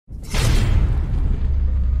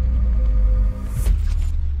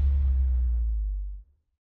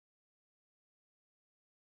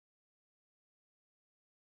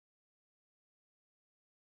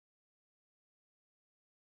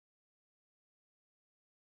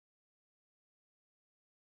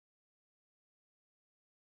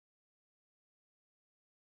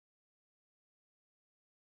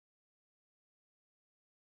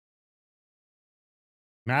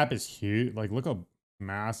Map is huge. Like, look how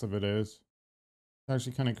massive it is. It's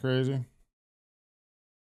actually kind of crazy.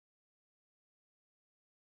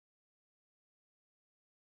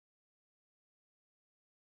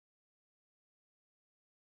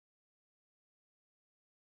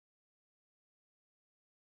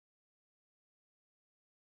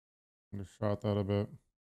 I'm gonna shot that a bit.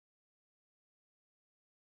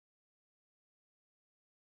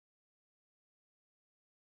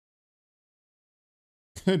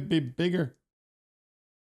 Could be bigger.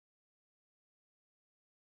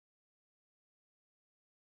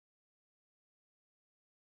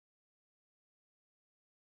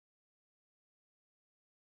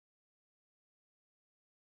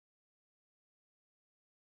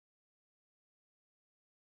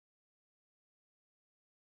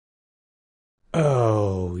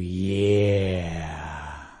 Oh,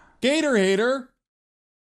 yeah. Gator hater.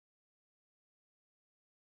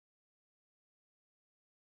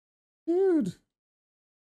 Dude.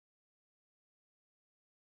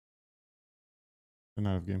 I'm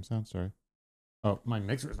out of game sound. Sorry. Oh, my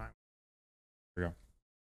mixer's not. There we go.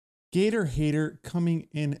 Gator hater coming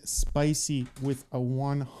in spicy with a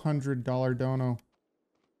 $100 dono.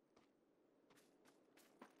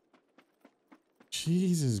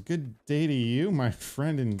 Jesus, good day to you, my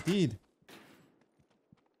friend, indeed.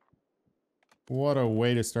 What a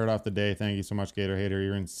way to start off the day. Thank you so much, Gator hater.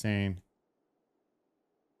 You're insane.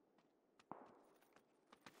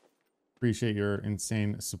 Appreciate your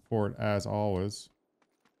insane support as always.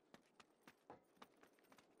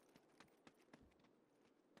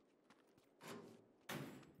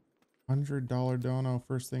 $100 dono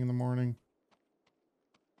first thing in the morning.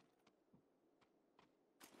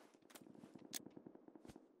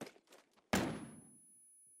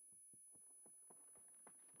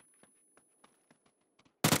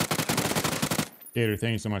 Gator,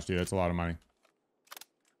 thank you so much, dude. That's a lot of money.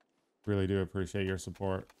 Really do appreciate your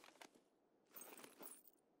support.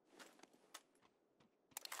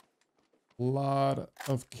 A lot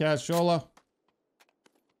of cashola.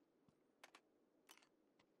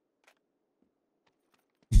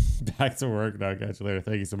 Back to work now. Catch you later.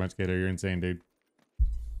 Thank you so much, Gator. You're insane, dude.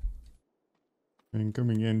 And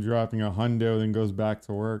coming in, dropping a hundo, then goes back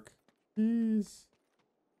to work. Jeez.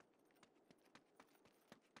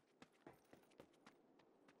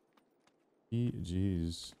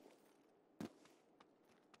 Jeez.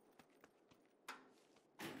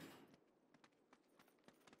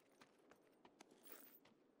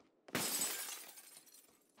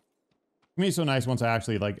 To me, it's so nice once I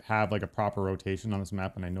actually like have like a proper rotation on this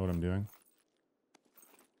map and I know what I'm doing.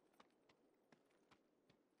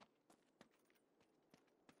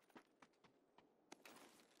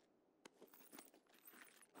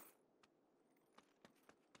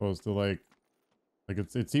 Opposed to like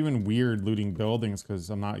it's even weird looting buildings because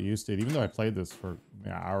I'm not used to it. Even though I played this for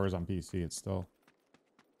hours on PC, it's still,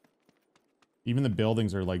 even the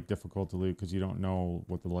buildings are like difficult to loot because you don't know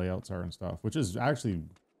what the layouts are and stuff, which is actually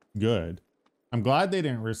good. I'm glad they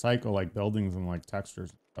didn't recycle like buildings and like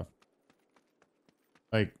textures and stuff.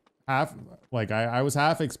 Like I was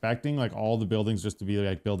half expecting like all the buildings just to be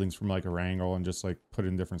like buildings from like a Erangel and just like put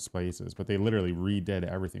in different spaces, but they literally redid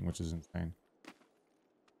everything, which is insane.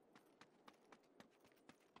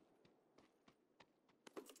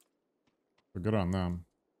 So good on them.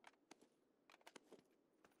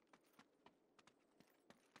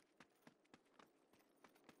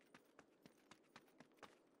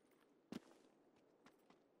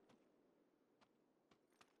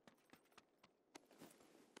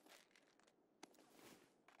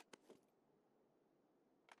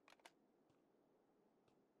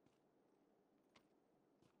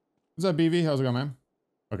 What's up, BV? How's it going, man?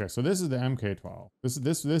 Okay, so this is the MK12.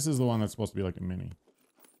 This is the one that's supposed to be like a mini.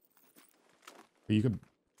 But you could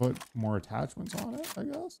put more attachments on it, I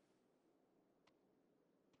guess.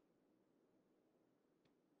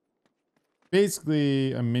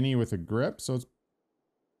 Basically a mini with a grip, so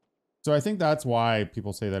I think that's why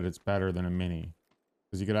people say that it's better than a mini,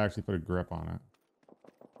 because you could actually put a grip on it.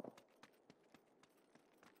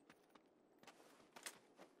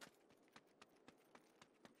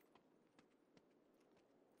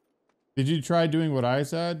 Did you try doing what I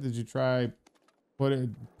said? Did you try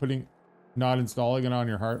not installing it on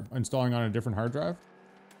your installing on a different hard drive?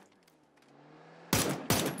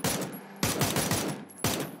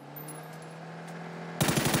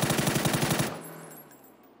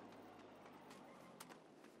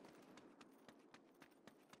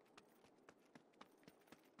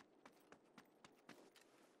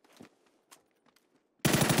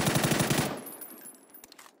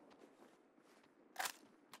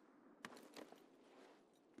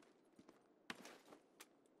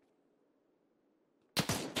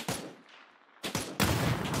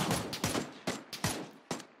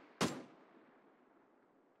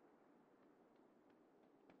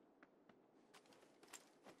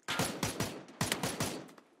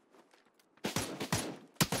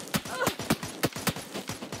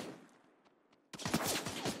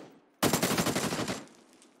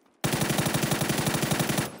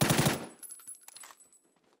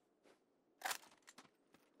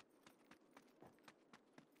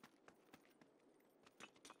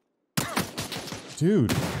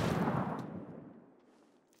 Dude.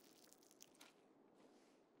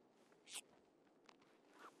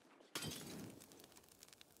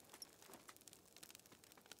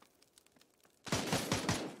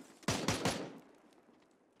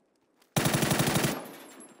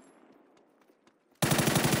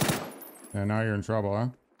 Yeah, now you're in trouble, huh?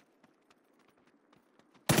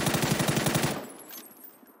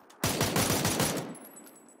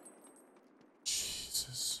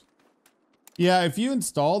 Jesus. Yeah, if you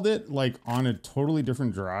installed it like on a totally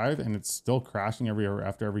different drive and it's still crashing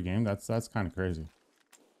after every game, that's kind of crazy.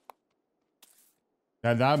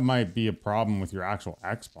 That might be a problem with your actual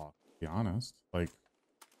Xbox, to be honest. Like,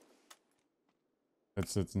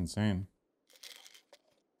 it's insane.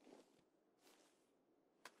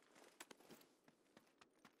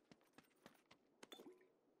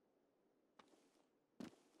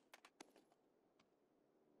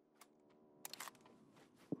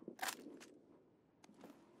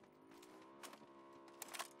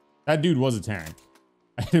 That dude was a tank.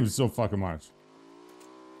 I hit him so fucking much.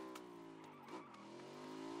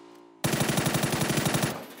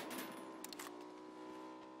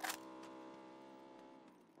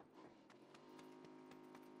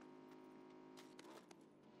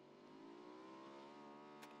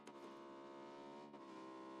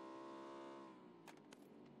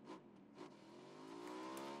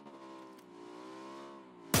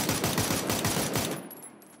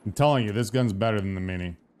 I'm telling you, this gun's better than the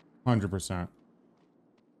Mini. 100%.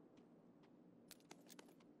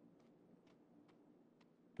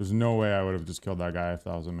 There's no way I would have just killed that guy if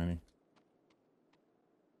that was a Mini.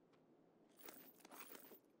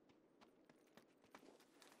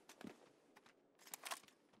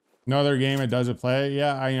 No other game it doesn't play?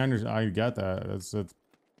 Yeah, I understand. I get that.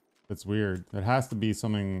 It's weird. It has to be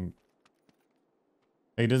something.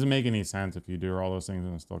 It doesn't make any sense if you do all those things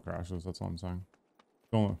and it still crashes. That's all I'm saying.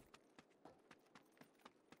 Don't.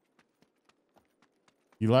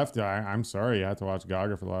 You left. I'm sorry. You had to watch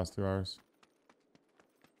Gaga for the last 2 hours.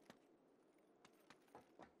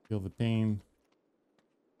 Feel the pain.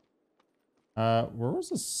 Where was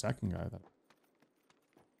the second guy that?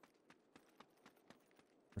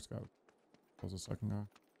 First guy. Was the second guy?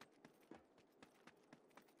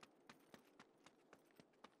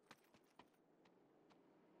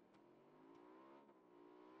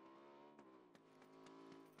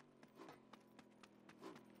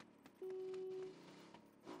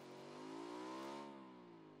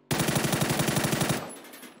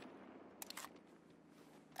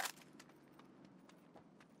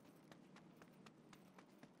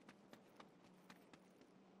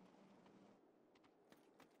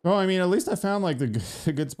 Well, I mean, at least I found like the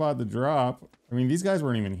good spot to drop. I mean, these guys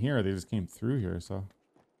weren't even here. They just came through here, so.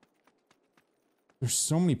 There's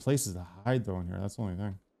so many places to hide though in here. That's the only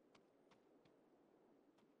thing.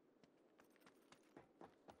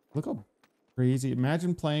 Look how crazy.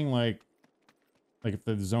 Imagine playing like if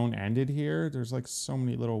the zone ended here, there's like so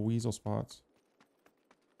many little weasel spots.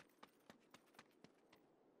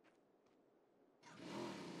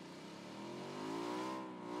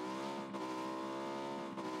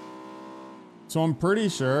 So I'm pretty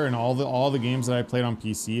sure in all the games that I played on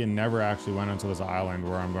PC, it never actually went onto this island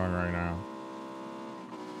where I'm going right now.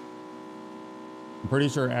 I'm pretty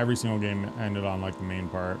sure every single game ended on like the main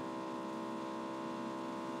part.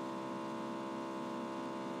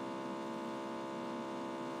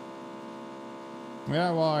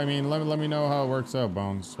 Yeah, well, I mean, let me know how it works out,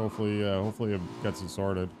 Bones. Hopefully it gets it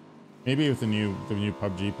sorted. Maybe with the new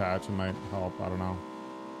PUBG patch, it might help. I don't know.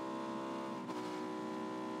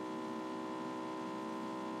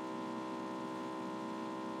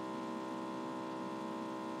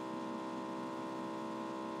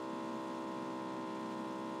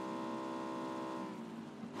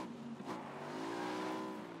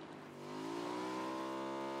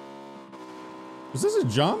 Is this a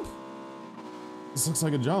jump? This looks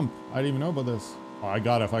like a jump. I didn't even know about this. Oh, I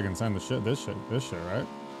got it if I can send this shit, right?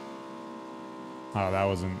 Oh, that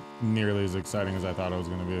wasn't nearly as exciting as I thought it was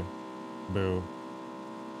gonna be. Boo.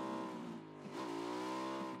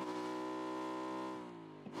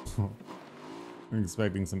 I'm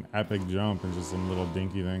expecting some epic jump and just some little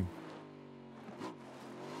dinky thing.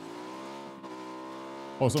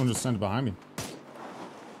 Oh, someone just sent it behind me.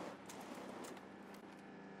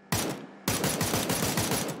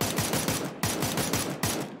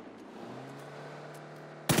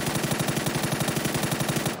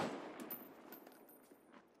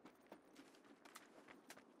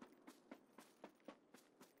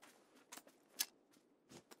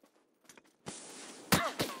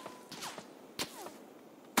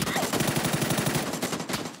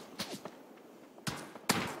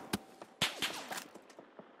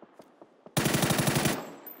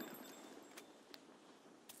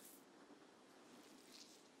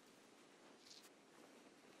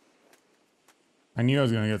 I knew I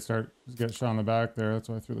was gonna get shot in the back there. That's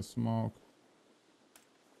why I threw the smoke.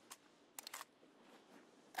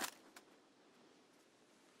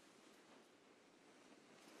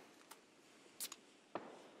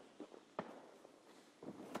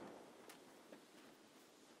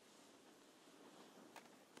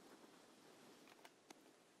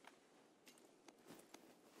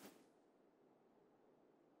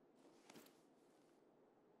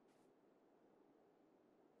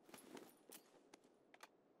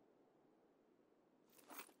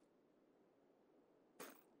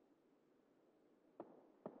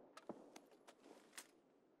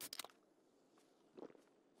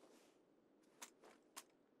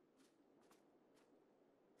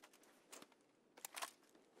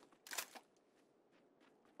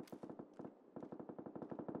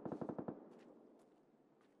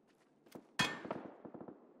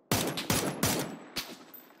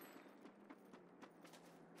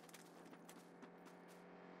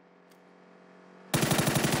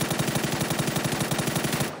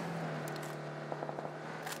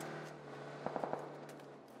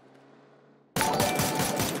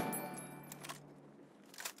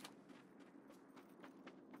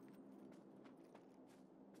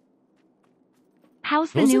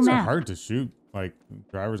 How's the Those new things are map? hard to shoot like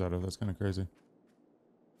drivers out of. That's kind of crazy.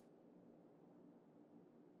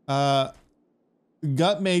 Gut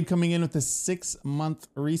Made coming in with a 6-month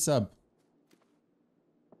resub.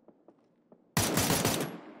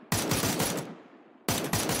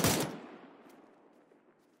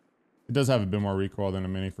 It does have a bit more recoil than a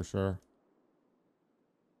mini for sure.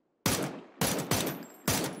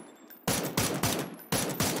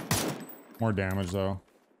 More damage though.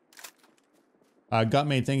 Gut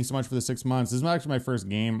Made, thank you so much for the 6 months. This is actually my first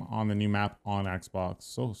game on the new map on Xbox.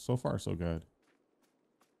 So far so good.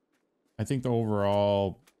 I think the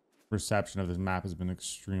overall reception of this map has been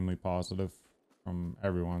extremely positive from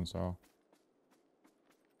everyone, so.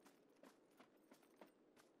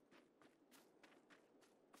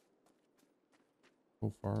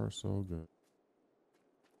 So far so good.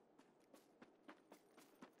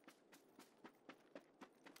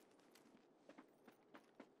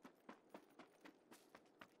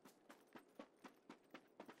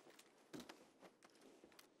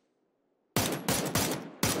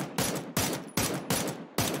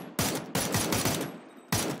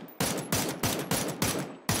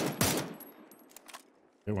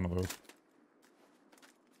 Hit one of those.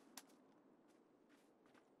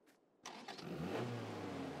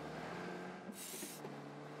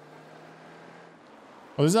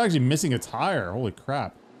 Oh, this is actually missing a tire. Holy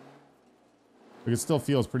crap. Like, it still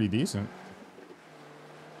feels pretty decent.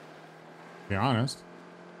 To be honest.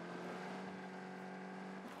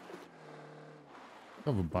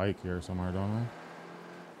 I have a bike here somewhere, don't I?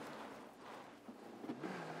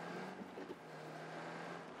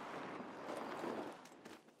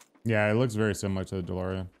 Yeah, it looks very similar to the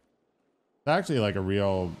DeLorean. It's actually like a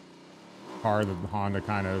real car that Honda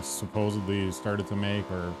kind of supposedly started to make,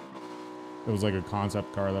 or it was like a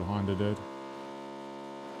concept car that Honda did.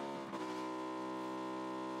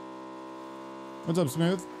 What's up,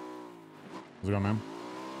 Smooth? How's it going, man?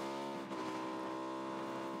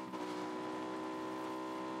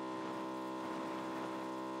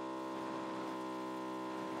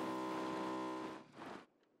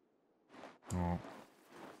 Oh,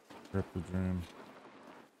 rip the dream.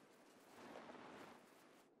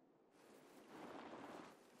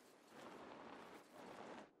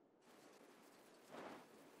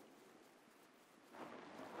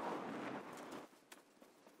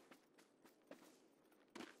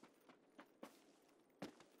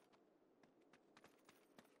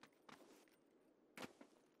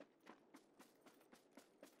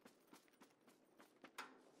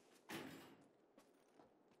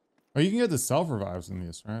 Oh, you can get the self-revives in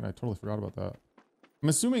these, right? I totally forgot about that. I'm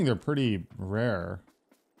assuming they're pretty rare.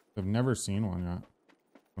 I've never seen one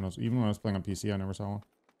yet. Even when I was playing on PC, I never saw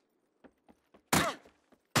one.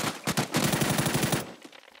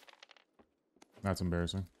 That's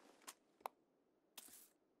embarrassing.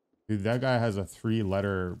 Dude, that guy has a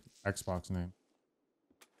 3-letter Xbox name.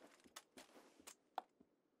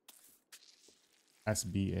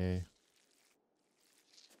 SBA.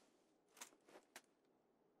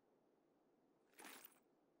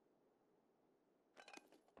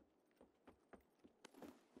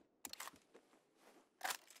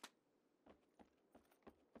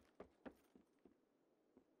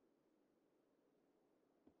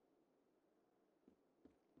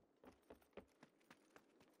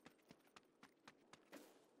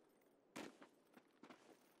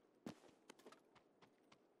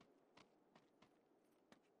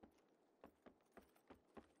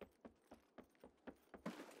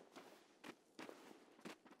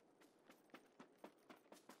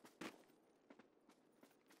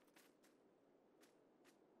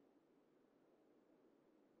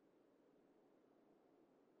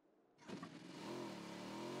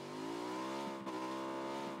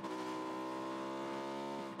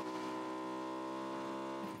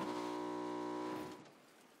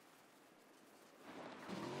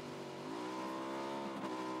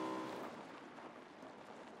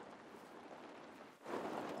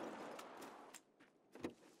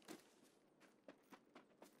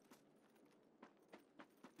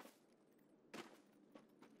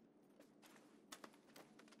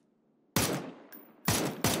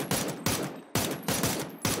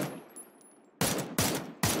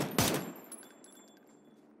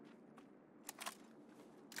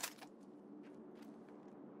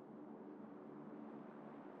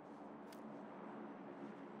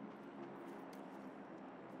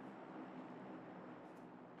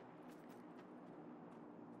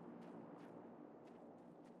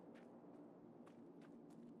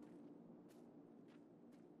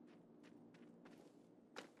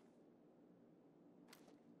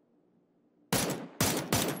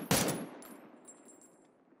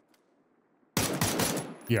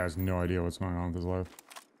 He has no idea what's going on with his life.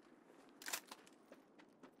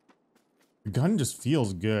 The gun just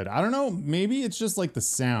feels good. I don't know. Maybe it's just like the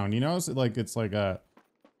sound, you know? So like it's like a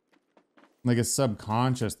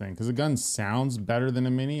subconscious thing, because the gun sounds better than a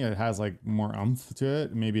mini. It has like more oomph to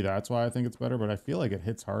it. Maybe that's why I think it's better, but I feel like it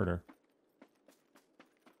hits harder.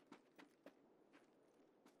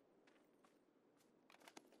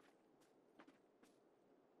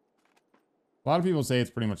 A lot of people say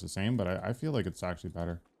it's pretty much the same, but I feel like it's actually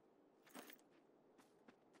better.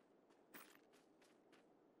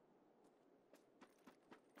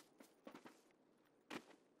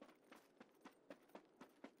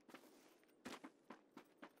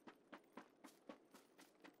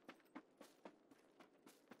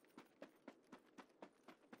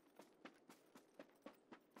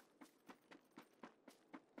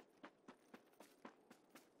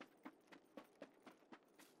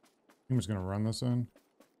 I'm just gonna run this in.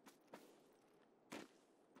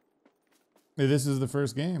 Hey, this is the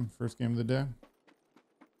first game of the day.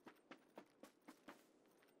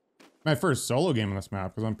 My first solo game on this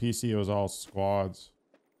map, because on PC it was all squads.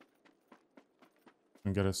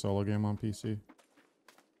 And get a solo game on PC.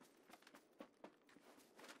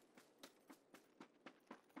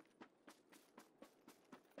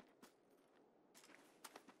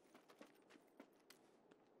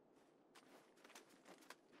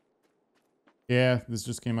 Yeah, this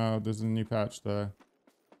just came out. This is a new patch. The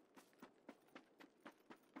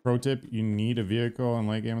pro tip: you need a vehicle in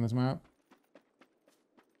late game on this map.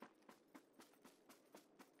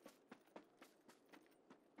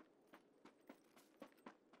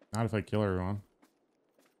 Not if I kill everyone.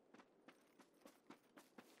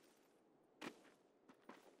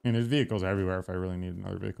 And there's vehicles everywhere if I really need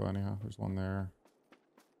another vehicle anyhow. There's one there.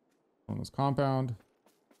 One in this compound.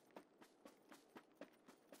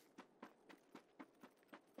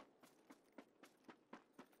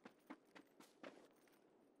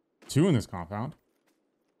 Two in this compound.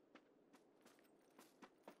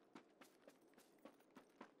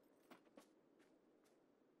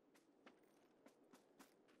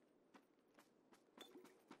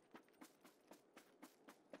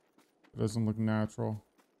 It doesn't look natural.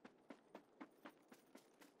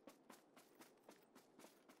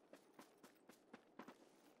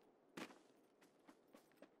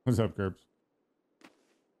 What's up, Curbs?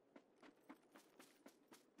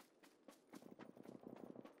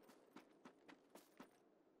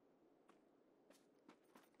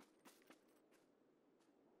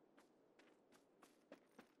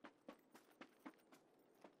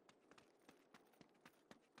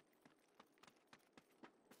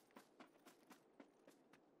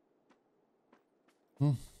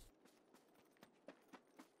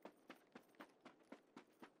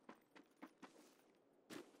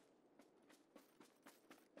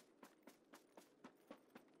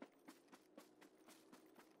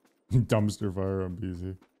 Dumpster fire on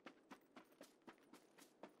PC.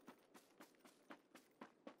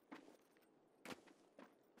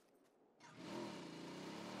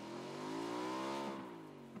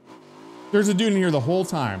 There's a dude in here the whole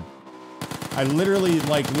time. I literally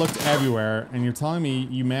like looked everywhere, and you're telling me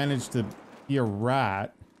you managed to be a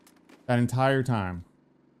rat that entire time.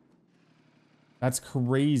 That's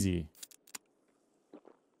crazy.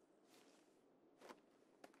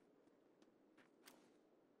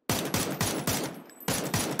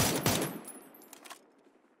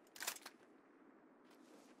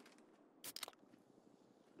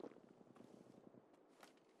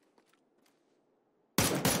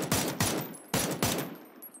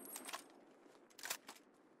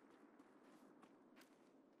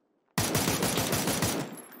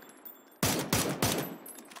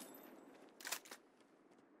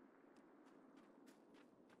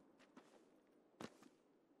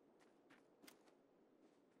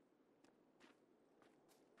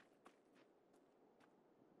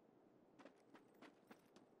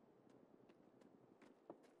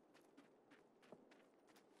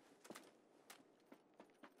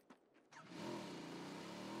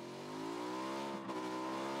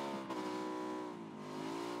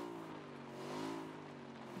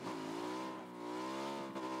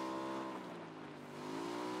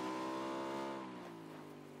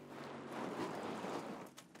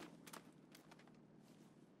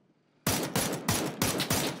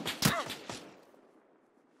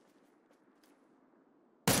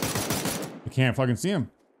 I can't fucking see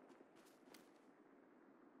him.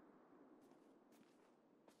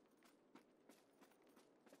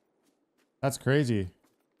 That's crazy.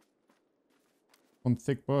 One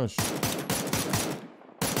thick bush.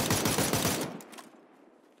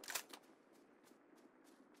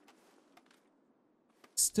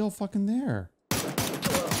 Still fucking there.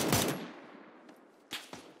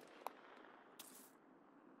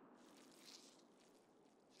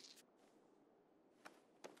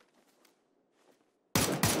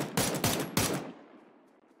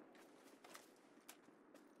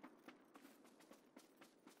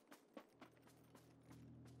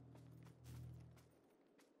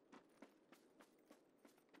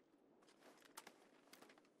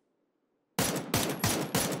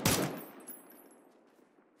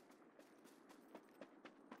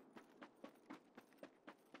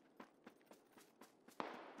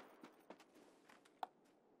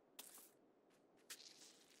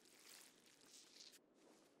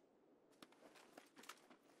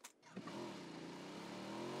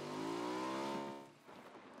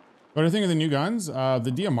 What do you think of the new guns? The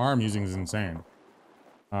DMR I'm using is insane.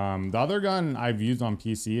 The other gun I've used on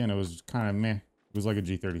PC and it was kind of meh. It was like a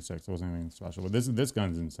G36. It wasn't anything special. But this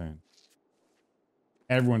gun's insane.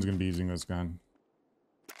 Everyone's gonna be using this gun.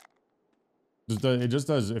 It just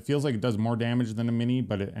does. It feels like it does more damage than a mini,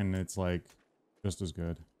 but it's like just as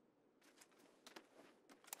good.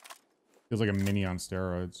 Feels like a mini on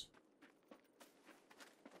steroids.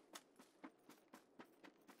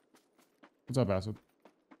 What's up, Acid?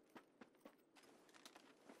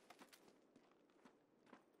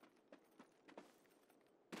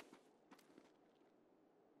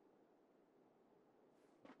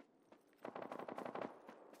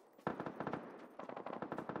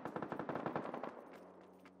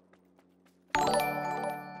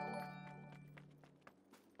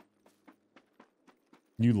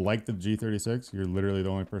 You like the G36? You're literally the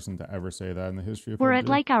only person to ever say that in the history of We're PUBG. at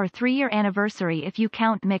like our 3-year anniversary if you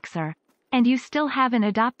count Mixer. And you still haven't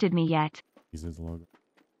adopted me yet. He's his logo.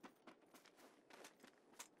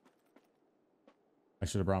 I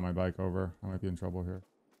should have brought my bike over. I might be in trouble here.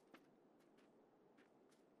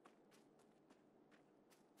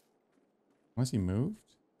 Unless he moved?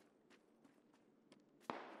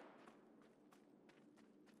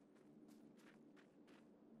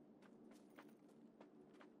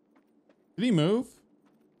 Did he move?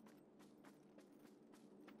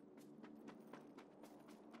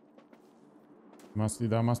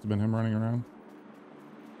 That must have been him running around.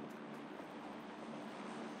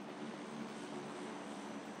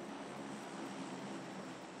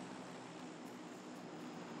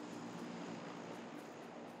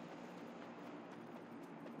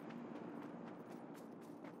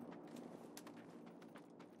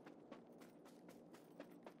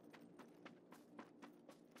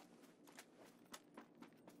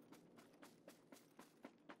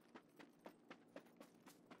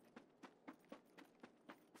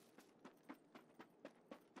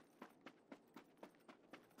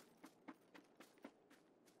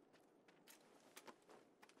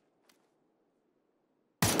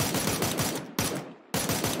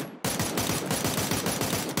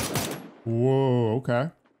 Whoa, okay.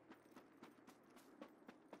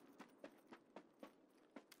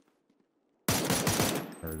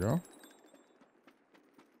 There we go.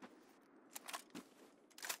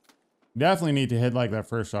 Definitely need to hit like that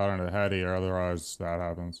first shot on the head here, otherwise that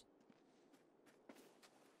happens.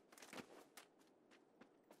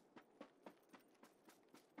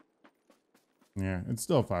 Yeah, it's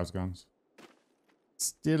still 5 guns.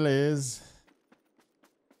 Still is.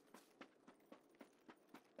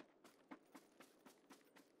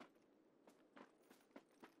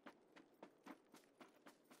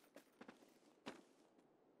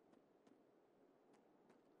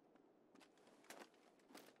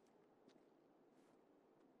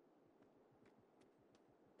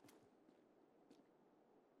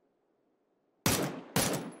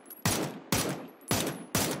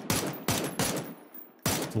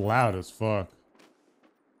 It's loud as fuck.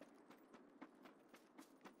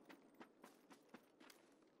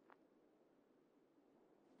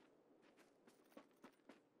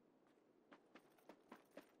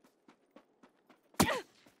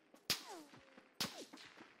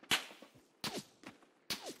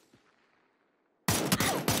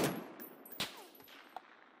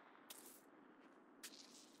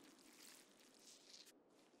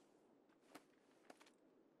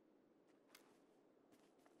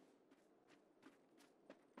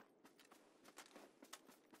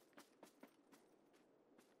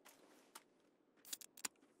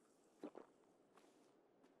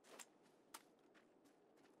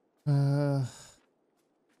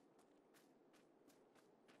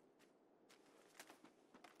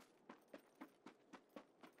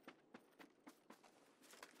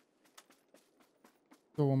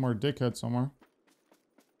 Still one more dickhead somewhere.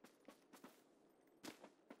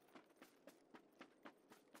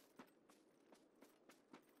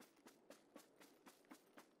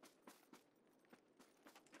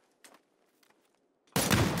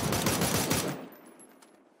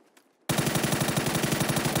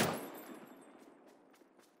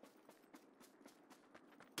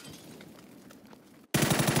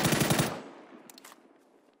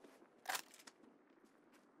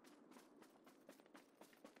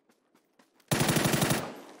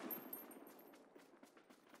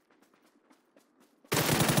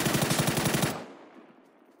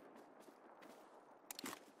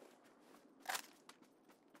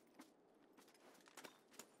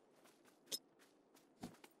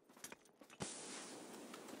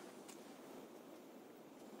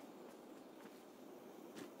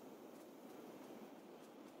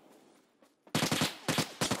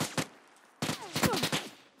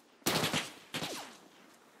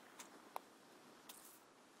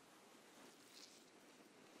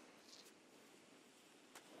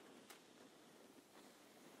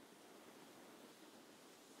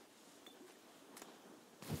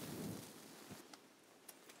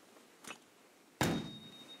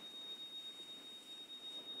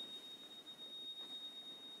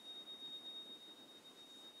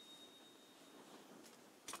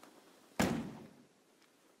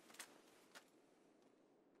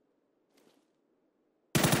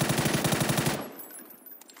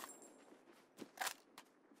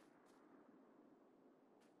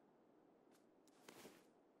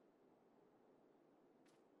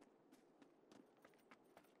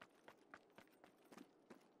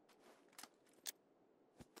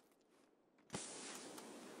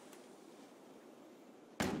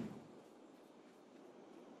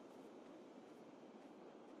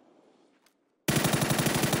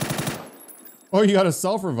 Oh, you got to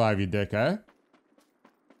self-revive, you dick, eh?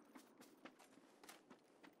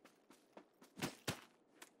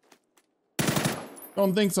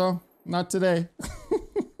 Don't think so. Not today.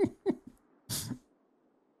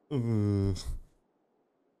 Too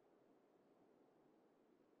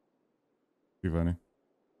funny.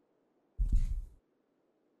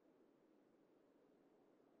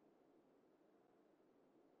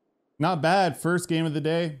 Not bad. First game of the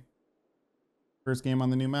day. First game on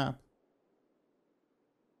the new map.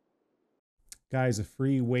 Guys, a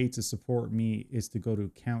free way to support me is to go to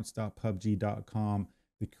accounts.pubg.com,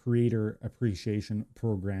 the creator appreciation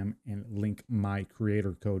program, and link my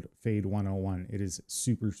creator code FADE101. It is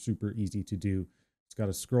super, super easy to do. Just got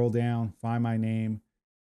to scroll down, find my name,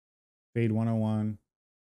 FADE101.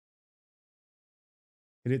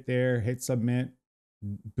 Hit it there, hit submit.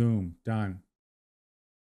 Boom, done.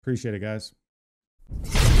 Appreciate it, guys.